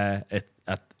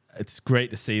it's great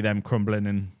to see them crumbling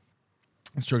and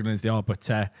struggling as they are. But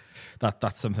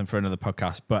that's something for another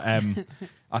podcast. But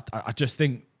I just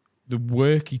think the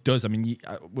work he does. I mean,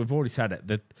 we've already said it,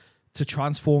 that to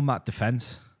transform that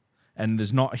defense, and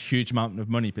there's not a huge amount of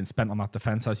money been spent on that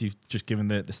defense, as you've just given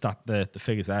the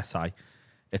figures there, Si.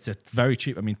 It's a very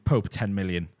cheap. I mean, Pope 10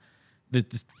 million. The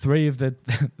three of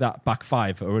that back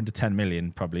five are under 10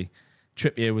 million probably.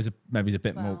 Trippier was maybe a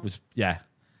bit more.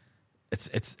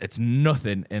 It's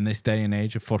nothing in this day and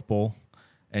age of football,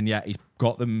 and yet he's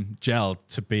got them gelled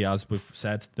to be, as we've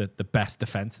said, the best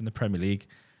defense in the Premier League.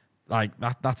 like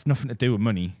that's nothing to do with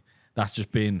money. That's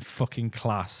just being fucking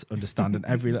class, understanding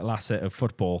every little asset of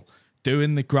football,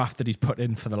 doing the graft that he's put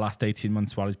in for the last 18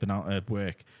 months while he's been out at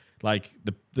work. Like,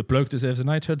 the bloke deserves a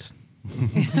knighthood.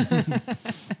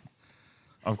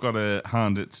 I've got to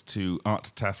hand it to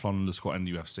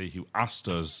 @Teflon_NUFC, who asked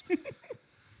us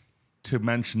to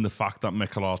mention the fact that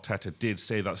Mikel Arteta did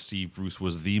say that Steve Bruce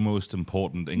was the most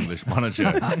important English manager.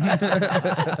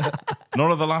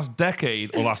 Not of the last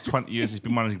decade or last 20 years he's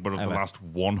been managing, but of the last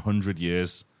 100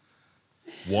 years.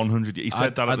 100 years. He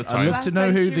said that at the time. I'd love to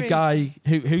know who's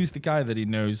the guy that he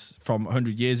knows from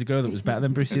 100 years ago that was better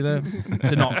than Brucey, though,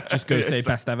 to not just go say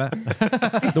best ever.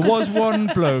 There was one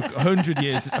bloke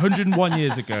 101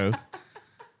 years ago.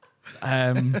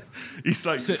 He's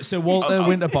like, so Walter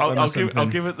Winterbottom. I'll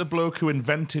give it the bloke who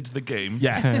invented the game.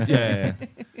 Yeah.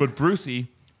 But Brucey,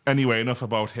 anyway, enough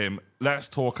about him. Let's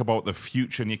talk about the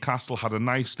future. Newcastle had a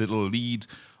nice little lead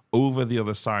over the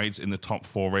other sides in the top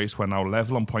 4 race. We're now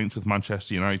level on points with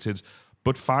Manchester United,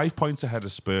 but 5 points ahead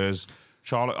of Spurs.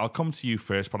 Charlotte, I'll come to you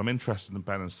first, but I'm interested in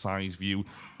Ben and Sai's view.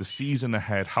 The season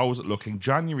ahead, how's it looking?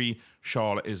 January,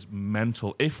 Charlotte, is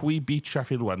mental. If we beat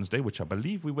Sheffield Wednesday, which I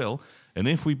believe we will, and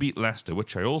if we beat Leicester,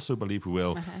 which I also believe we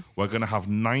will, we're going to have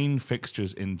 9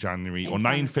 fixtures in January, or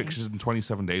 9 fixtures in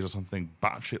 27 days or something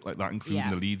batshit like that, including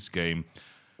the Leeds game.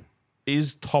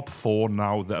 Is top 4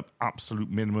 now the absolute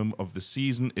minimum of the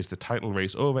season? Is the title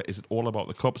race over? Is it all about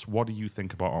the cups? What do you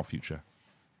think about our future?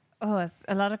 Oh, it's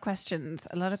a lot of questions.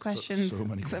 A lot of questions so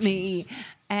many for questions. me.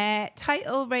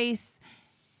 Title race,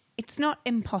 it's not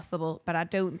impossible, but I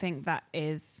don't think that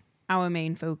is our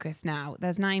main focus now.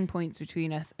 There's 9 points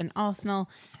between us and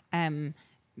Arsenal.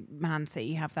 Man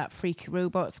City have that freak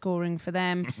robot scoring for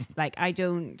them. Like, I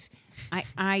don't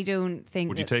think.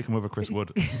 Would you take him over Chris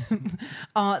Wood?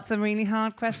 Oh, it's a really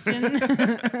hard question.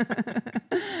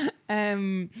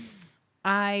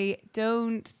 I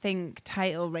don't think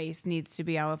title race needs to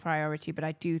be our priority, but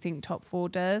I do think top 4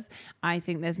 does. I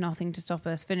think there's nothing to stop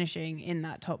us finishing in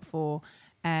that top 4.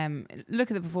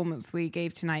 Look at the performance we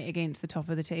gave tonight against the top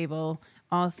of the table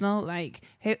Arsenal. Like,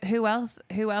 who else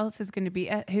is going to be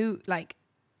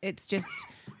it's just,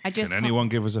 Can anyone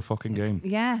give us a fucking game?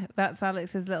 Yeah, that's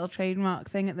Alex's little trademark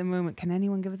thing at the moment. Can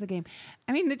anyone give us a game?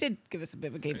 I mean, they did give us a bit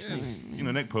of a game tonight.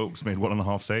 Nick Pope's made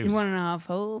 1.5 saves. 1.5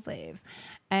 whole saves.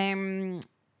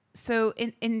 So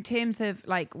in terms of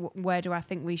like where do I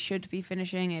think we should be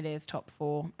finishing? It is top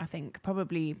 4. I think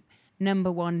probably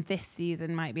number 1 this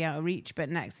season might be out of reach, but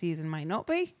next season might not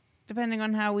be, depending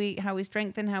on how we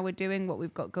strengthen, how we're doing, what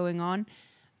we've got going on,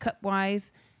 cup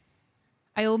wise.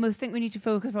 I almost think we need to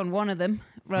focus on one of them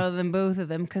rather than both of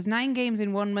them, because 9 games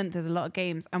in 1 month is a lot of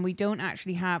games, and we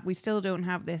still don't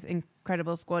have this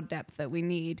incredible squad depth that we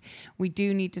need. We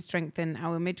do need to strengthen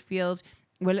our midfield.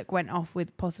 Willock went off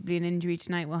with possibly an injury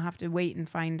tonight. We'll have to wait and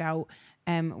find out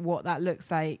what that looks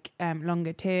like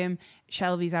longer term.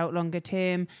 Shelby's out longer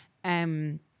term.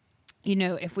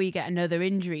 If we get another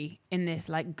injury in this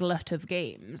like glut of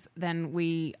games, then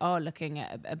we are looking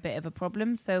at a bit of a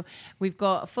problem. So we've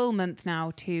got a full month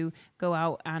now to go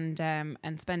out and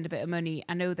spend a bit of money.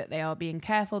 I know that they are being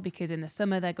careful because in the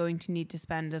summer they're going to need to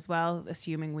spend as well,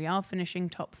 assuming we are finishing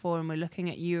top 4 and we're looking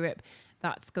at Europe.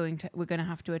 We're going to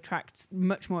have to attract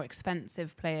much more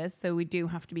expensive players. So we do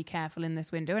have to be careful in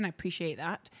this window, and I appreciate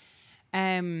that.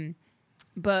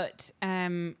 But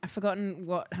I've forgotten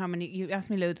how many. You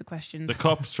asked me loads of questions. The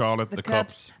Cups, Charlotte. The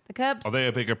Cups. The Cups. Are they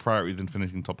a bigger priority than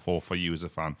finishing top 4 for you as a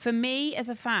fan? For me as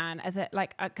a fan,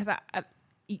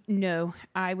 no,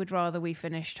 I would rather we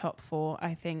finish top 4.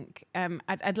 I think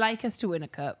I'd like us to win a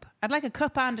cup. I'd like a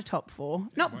cup and a top 4,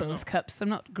 not both cups. I'm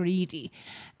not greedy.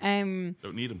 Don't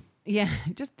need them. Yeah,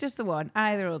 just the one.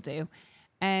 Either will do.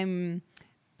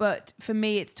 But for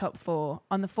me, it's top 4.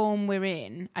 On the form we're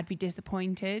in, I'd be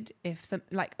disappointed if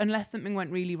unless something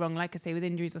went really wrong, like I say, with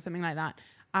injuries or something like that,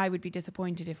 I would be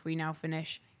disappointed if we now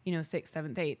finish, 6th,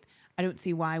 7th, 8th. I don't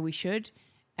see why we should.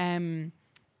 And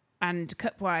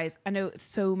cup-wise, I know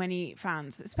so many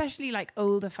fans, especially like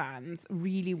older fans,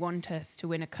 really want us to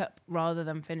win a cup rather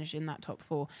than finish in that top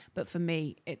 4. But for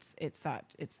me, it's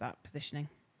that positioning.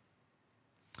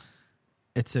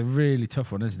 It's a really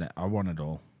tough one, isn't it? I want it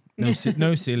all. No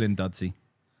ceiling, Dudsy.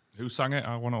 Who sang it?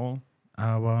 I Want It All?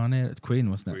 I Want It. It's Queen,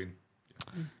 wasn't it?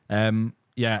 Queen.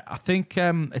 Yeah, I think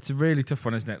it's a really tough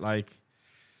one, isn't it? Like,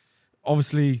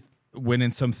 obviously,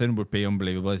 winning something would be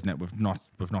unbelievable, isn't it? We've not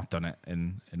done it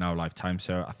in our lifetime,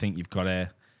 so I think you've got to.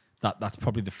 That's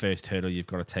probably the first hurdle you've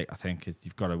got to take. I think is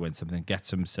you've got to win something, get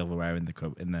some silverware in the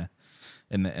cup, in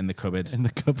in the cupboard. In the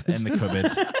cupboard. In the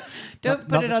cupboard. Don't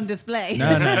put it on display. No.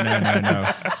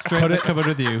 Straight in the cupboard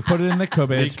with you. Put it in the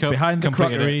cupboard Cup, behind the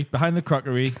completed crockery. Behind the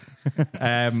crockery.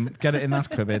 Get it in that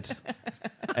cupboard,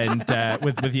 and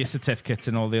with your certificates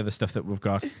and all the other stuff that we've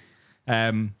got.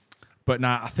 But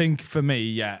I think for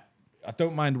me, I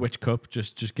don't mind which cup.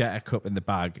 Just get a cup in the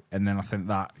bag, and then I think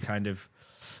that kind of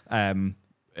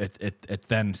it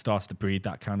then starts to breed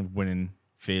that kind of winning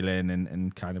feeling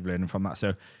and kind of learning from that.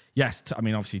 So yes,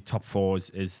 obviously top four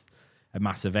is a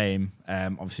massive aim.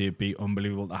 Obviously, it'd be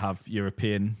unbelievable to have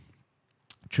European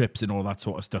trips and all that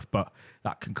sort of stuff, but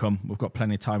that can come. We've got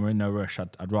plenty of time. We're in no rush.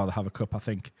 I'd rather have a cup, I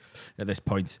think, at this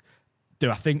point.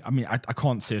 I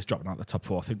can't see us dropping out the top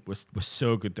four. I think we're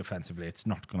so good defensively. It's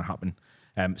not going to happen.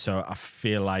 So I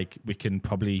feel like we can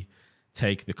probably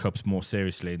take the cups more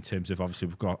seriously in terms of, obviously,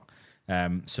 we've got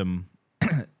some...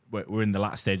 we're in the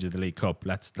latter stage of the League Cup.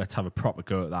 Let's have a proper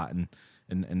go at that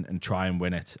and try and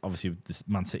win it. Obviously, this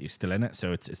Man City is still in it,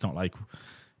 so it's not like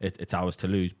it's ours to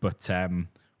lose. But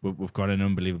we've got an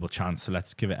unbelievable chance, so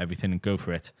let's give it everything and go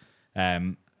for it.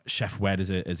 Chef Wed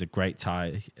is a great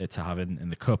tie to have in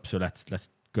the cup, so let's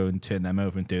go and turn them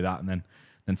over and do that, and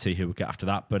then see who we get after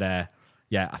that. But I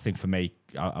think for me,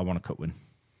 I want a cup win.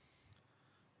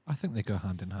 I think they go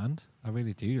hand in hand. I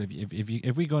really do.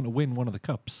 If we're going to win one of the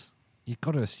cups, you've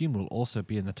got to assume we'll also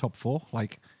be in the top four.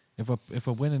 Like if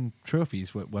we're winning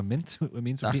trophies, we're mint. It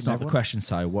means that's not the question,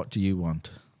 Si. What do you want?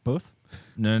 Both?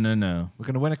 No. We're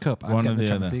going to win a cup. One or the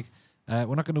Champions other. League.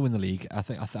 We're not going to win the league.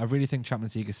 I really think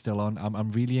Champions League is still on. I'm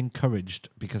really encouraged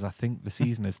because I think the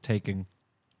season is taking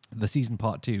the season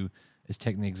part 2 is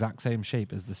taking the exact same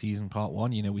shape as the season part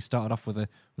 1. You know, we started off with a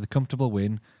comfortable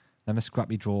win, then a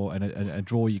scrappy draw, and a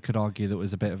draw you could argue that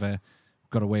was a bit of a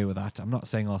got away with that. I'm not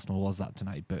saying Arsenal was that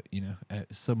tonight, but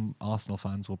some Arsenal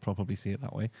fans will probably see it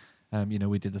that way.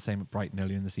 We did the same at Brighton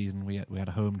earlier in the season. We had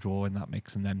a home draw in that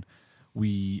mix, and then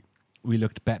we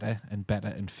looked better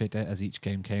and fitter as each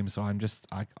game came. So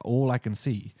all I can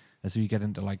see as we get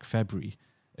into like February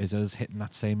is us hitting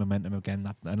that same momentum again.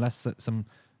 That unless some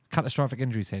catastrophic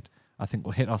injuries hit, I think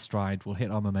we'll hit our stride, we'll hit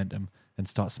our momentum, and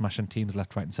start smashing teams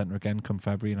left, right, and centre again come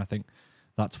February. And I think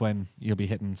that's when you'll be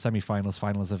hitting semi-finals,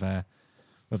 finals of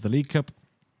the League Cup,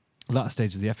 latter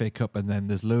stage of the FA Cup, and then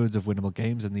there's loads of winnable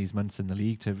games in these months in the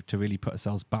league to really put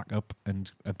ourselves back up,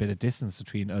 and a bit of distance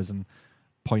between us and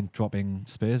point-dropping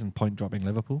Spurs and point-dropping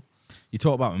Liverpool. You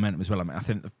talk about momentum as well. I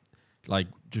think like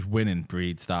just winning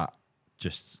breeds that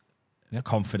just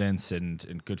confidence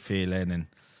and good feeling.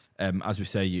 And as we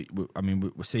say,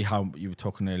 we see how you were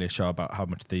talking earlier, Shaw, about how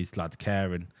much these lads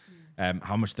care and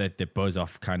how much they buzz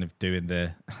off kind of doing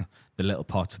the little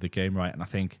parts of the game right. And I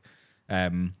think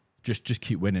just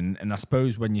keep winning. And I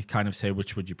suppose when you kind of say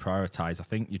which would you prioritise, I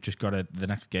think you've just got to, the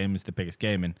next game is the biggest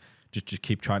game, and just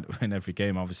keep trying to win every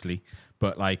game, obviously.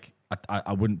 But like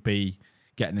I wouldn't be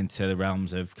getting into the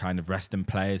realms of kind of resting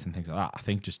players and things like that. I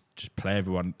think just play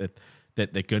everyone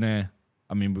that they're gonna.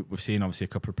 I mean, we've seen obviously a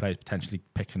couple of players potentially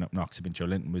picking up knocks. I mean, Joe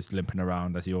Linton was limping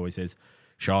around as he always is.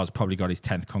 Shaw's probably got his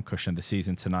 10th concussion of the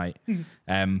season tonight.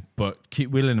 But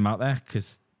keep wheeling them out there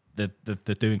because they're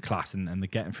doing class and they're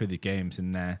getting through the games.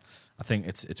 And I think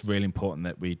it's really important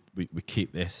that we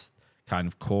keep this kind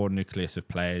of core nucleus of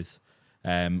players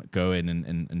going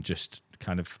and just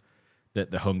kind of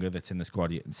the hunger that's in the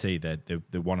squad. You can see they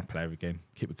want to play every game.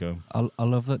 Keep it going. I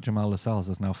love that Jamal Lascelles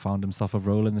has now found himself a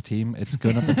role in the team. It's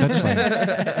going up the touchline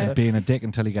and being a dick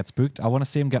until he gets booked. I want to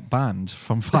see him get banned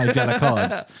from 5 yellow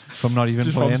cards from not even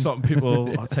just playing. Just from stopping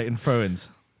people taking throw-ins.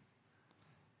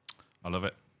 I love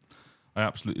it. I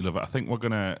absolutely love it. I think we're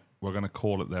gonna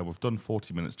call it there. We've done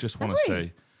 40 minutes. I just want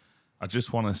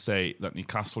to say that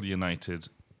Newcastle United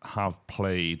have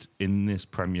played in this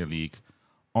Premier League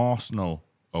Arsenal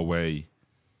away,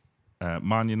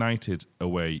 Man United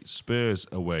away, Spurs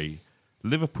away,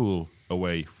 Liverpool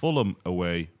away, Fulham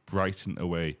away, Brighton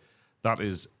away. That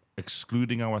is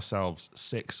excluding ourselves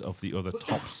 6 of the other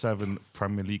top 7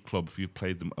 Premier League clubs. We've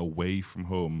played them away from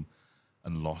home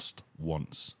and lost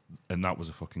once, and that was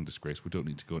a fucking disgrace. We don't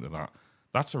need to go into that.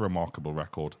 That's a remarkable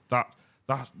record.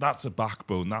 That's a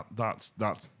backbone. That's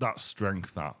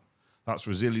strength. That's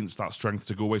resilience. That's strength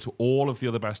to go away to all of the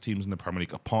other best teams in the Premier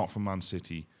League, apart from Man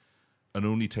City, and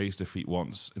only taste defeat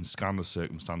once in scandalous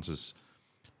circumstances.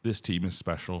 This team is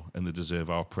special, and they deserve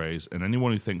our praise. And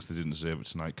anyone who thinks they didn't deserve it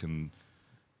tonight can.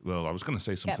 Well, I was going to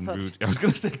say something rude. I was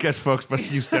going to say get fucked,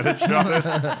 but you said it,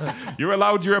 Charlotte. You're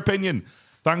allowed your opinion.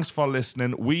 Thanks for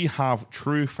listening. We have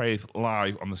True Faith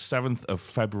live on the 7th of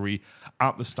February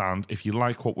at the Stand. If you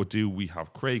like what we do, we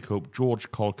have Craig Hope,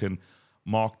 George Colkin,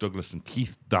 Mark Douglas and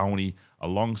Keith Downey,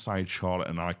 alongside Charlotte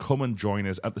and I. Come and join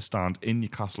us at the stand in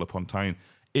Newcastle upon Tyne.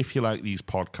 If you like these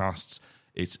podcasts,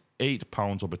 it's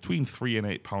 £8 or between £3 and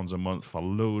 £8 a month for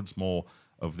loads more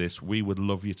of this. We would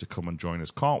love you to come and join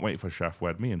us. Can't wait for Chef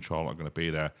Wed. Me and Charlotte are going to be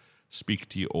there. Speak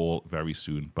to you all very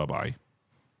soon. Bye-bye.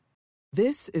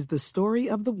 This is the story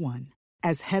of the one.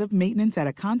 As head of maintenance at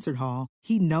a concert hall,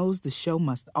 he knows the show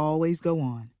must always go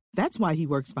on. That's why he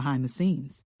works behind the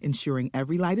scenes, ensuring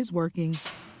every light is working,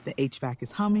 the HVAC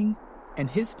is humming, and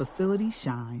his facility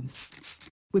shines.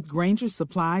 With Grainger's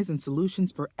supplies and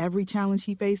solutions for every challenge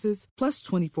he faces, plus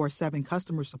 24/7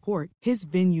 customer support, his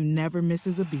venue never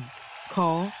misses a beat.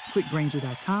 Call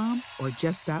quickgrainger.com or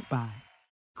just stop by.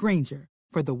 Grainger,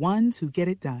 for the ones who get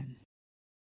it done.